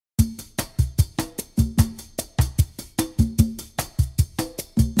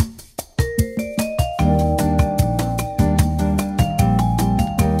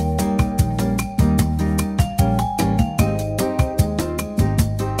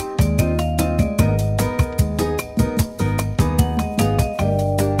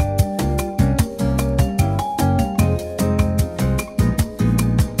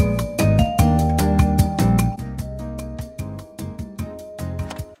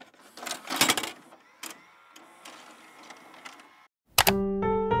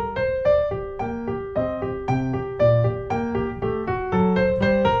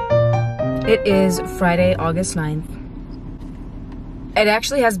It is Friday, August 9th. It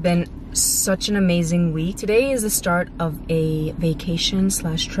actually has been such an amazing week. Today is the start of a vacation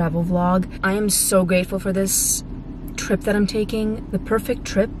slash travel vlog. I am so grateful for this trip that I'm taking. The perfect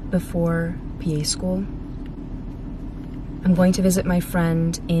trip before PA school. I'm going to visit my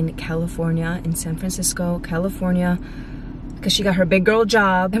friend in California, in San Francisco, California, because she got her big girl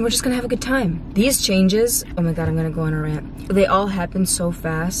job, and we're just gonna have a good time. These changes, oh my god, I'm gonna go on a rant. They all happen so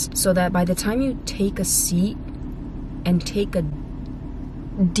fast, so that by the time you take a seat and take a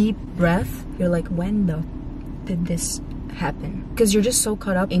deep breath, you're like, when did this happen? Because you're just so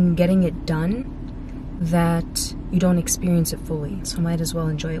caught up in getting it done that you don't experience it fully. So might as well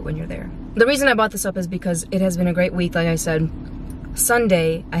enjoy it when you're there. The reason I brought this up is because it has been a great week, like I said.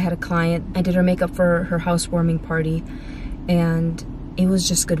 Sunday, I had a client. I did her makeup for her housewarming party, and it was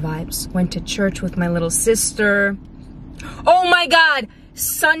just good vibes. Went to church with my little sister. Oh my god!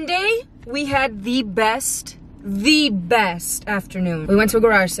 Sunday, we had the best afternoon. We went to a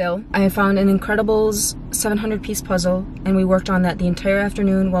garage sale. I found an Incredibles 700-piece puzzle, and we worked on that the entire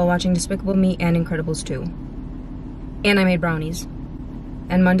afternoon while watching Despicable Me and Incredibles 2. And I made brownies.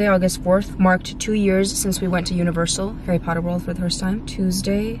 And Monday, August 4th, marked 2 years since we went to Universal, Harry Potter World for the first time.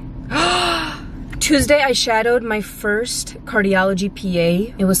 Tuesday, I shadowed my first cardiology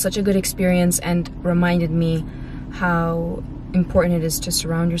PA. It was such a good experience and reminded me how important it is to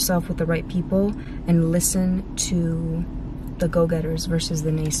surround yourself with the right people and listen to the go-getters versus the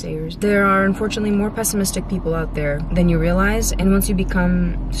naysayers. There are unfortunately more pessimistic people out there than you realize, and once you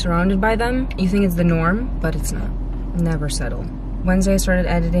become surrounded by them, you think it's the norm, but it's not. Never settle. Wednesday, I started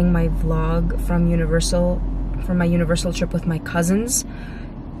editing my vlog from my Universal trip with my cousins.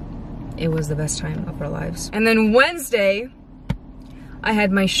 It was the best time of our lives. And then Wednesday, I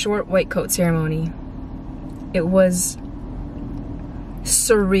had my short white coat ceremony. It was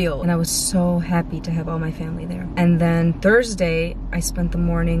surreal, and I was so happy to have all my family there. And then Thursday, I spent the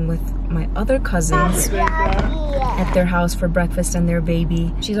morning with my other cousins at their house for breakfast and their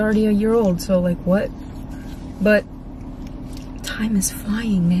baby. She's already a year old, so like what? But time is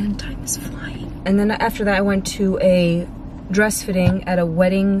flying, man, time is flying. And then after that, I went to a dress fitting at a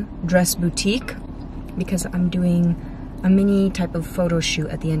wedding dress boutique because I'm doing a mini type of photo shoot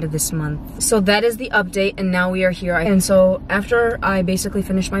at the end of this month. So that is the update, and now we are here. And so after I basically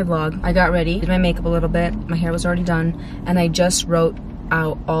finished my vlog, I got ready, did my makeup a little bit, my hair was already done, and I just wrote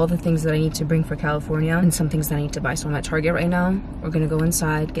out all the things that I need to bring for California and some things that I need to buy. So I'm at Target right now. We're gonna go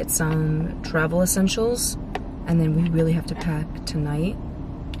inside, get some travel essentials, and then we really have to pack tonight.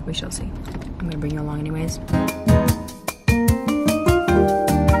 We shall see. I'm gonna bring you along anyways.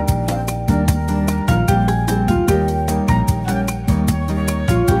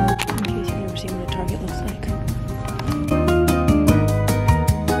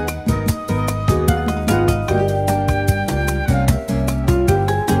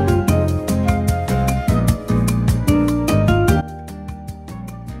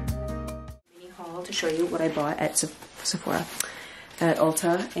 Show you what I bought at Sephora, at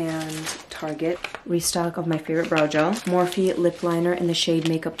Ulta and Target. Restock of my favorite brow gel, Morphe lip liner in the shade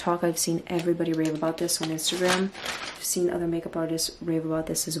Makeup Talk. I've seen everybody rave about this on Instagram. I've seen other makeup artists rave about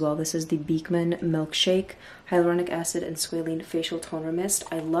this as well. This is the Beekman Milkshake Hyaluronic Acid and Squalene Facial Toner Mist.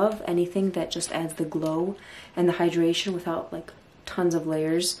 I love anything that just adds the glow and the hydration without like tons of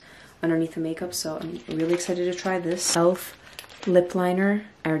layers underneath the makeup, so I'm really excited to try this. Elf lip liner.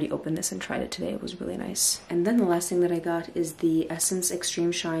 I already opened this and tried it today. It was really nice. And then the last thing that I got is the Essence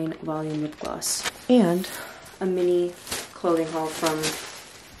Extreme Shine Volume Lip Gloss. And a mini clothing haul from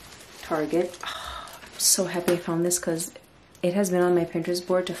Target. Oh, I'm so happy I found this because it has been on my Pinterest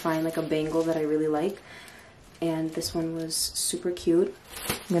board to find like a bangle that I really like. And this one was super cute.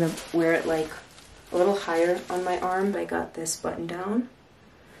 I'm gonna wear it like a little higher on my arm. I got this button down.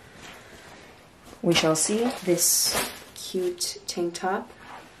 We shall see. This cute tank top,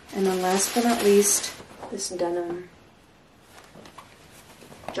 and then last but not least, this denim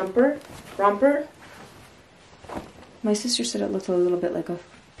romper. My sister said it looked a little bit like a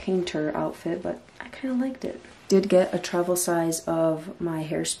painter outfit, but I kind of liked it. Did get a travel size of my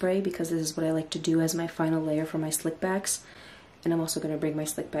hairspray because this is what I like to do as my final layer for my slick backs, and I'm also going to bring my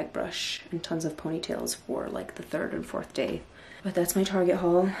slick back brush and tons of ponytails for like the 3rd and 4th day. But that's my Target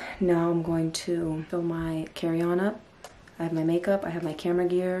haul. Now I'm going to fill my carry-on up. I have my makeup, I have my camera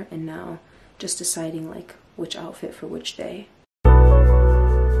gear, and now just deciding like which outfit for which day.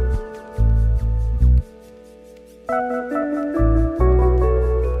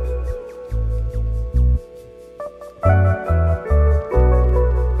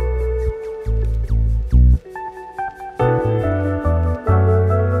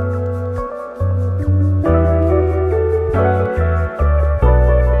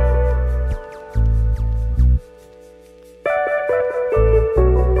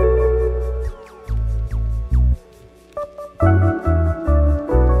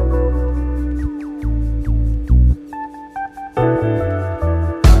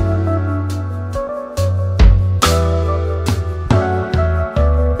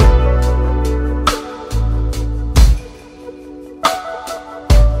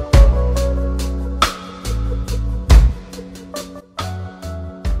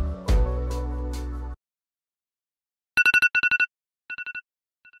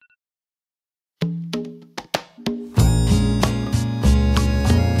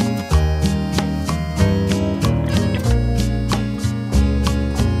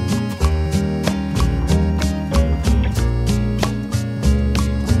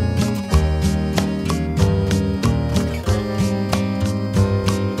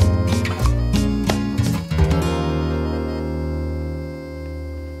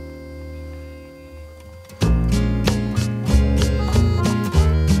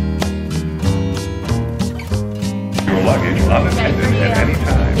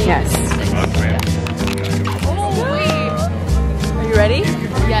 Yes. Oh, wait. Are you ready?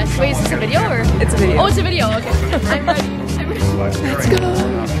 Yes. Wait, is this a video or? It's a video. Oh, it's a video. Okay. I'm ready. I'm ready. Let's go.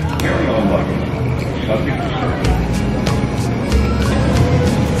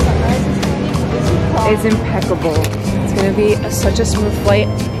 It's impeccable. It's gonna be such a smooth flight.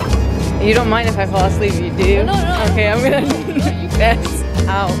 You don't mind if I fall asleep, you do? No. Okay, I'm gonna pass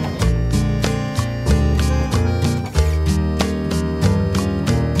out.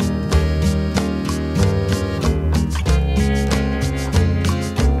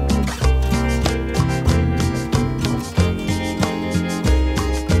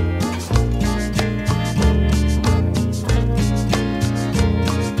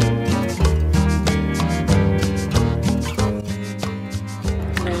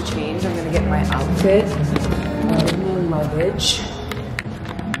 I'm gonna get my outfit, my luggage.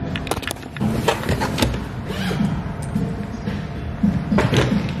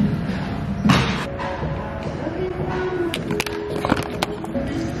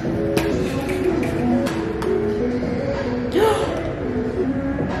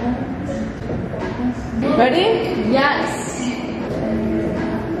 Ready? Yes.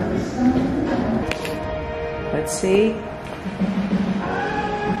 Let's see.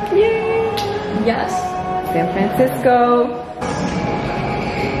 Yay! Yes. San Francisco.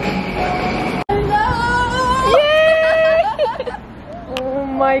 Hello. Yay! Oh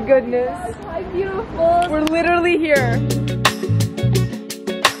my goodness. Hi, beautiful. We're literally here.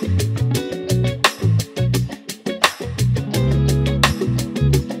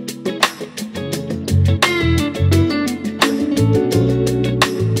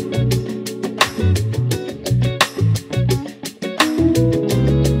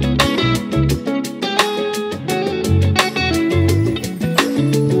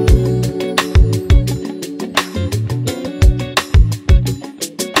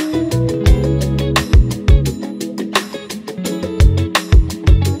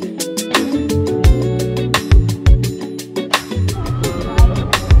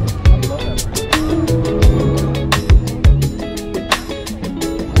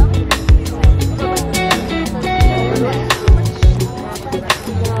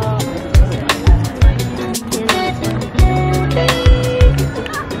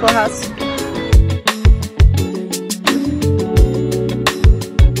 House.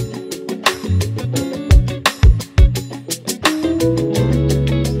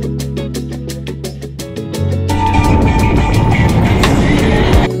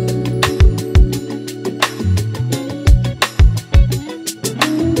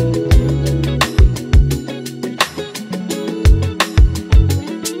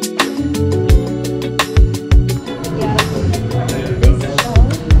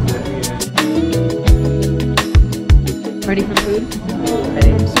 Ready for food?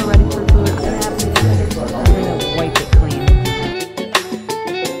 Ready. I'm so ready for food. I'm gonna wipe it clean.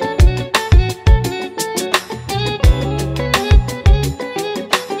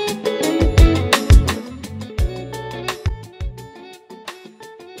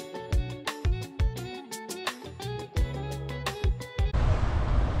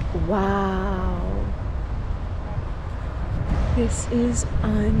 Wow. This is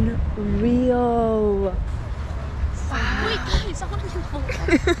unreal. Wait, guys, I want to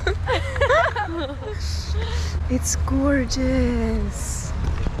It's gorgeous.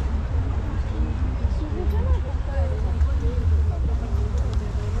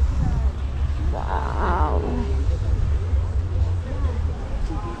 Wow.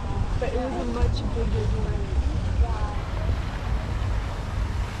 But it was a much bigger one.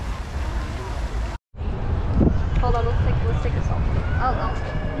 Hold on, let's take a selfie. Oh.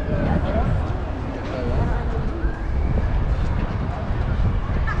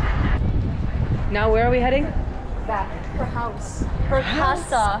 Now where are we heading? Back. Her house. Her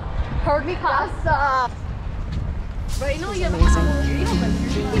casa. Her casa. But you know you have a house. You don't live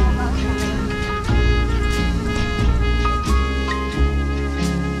here.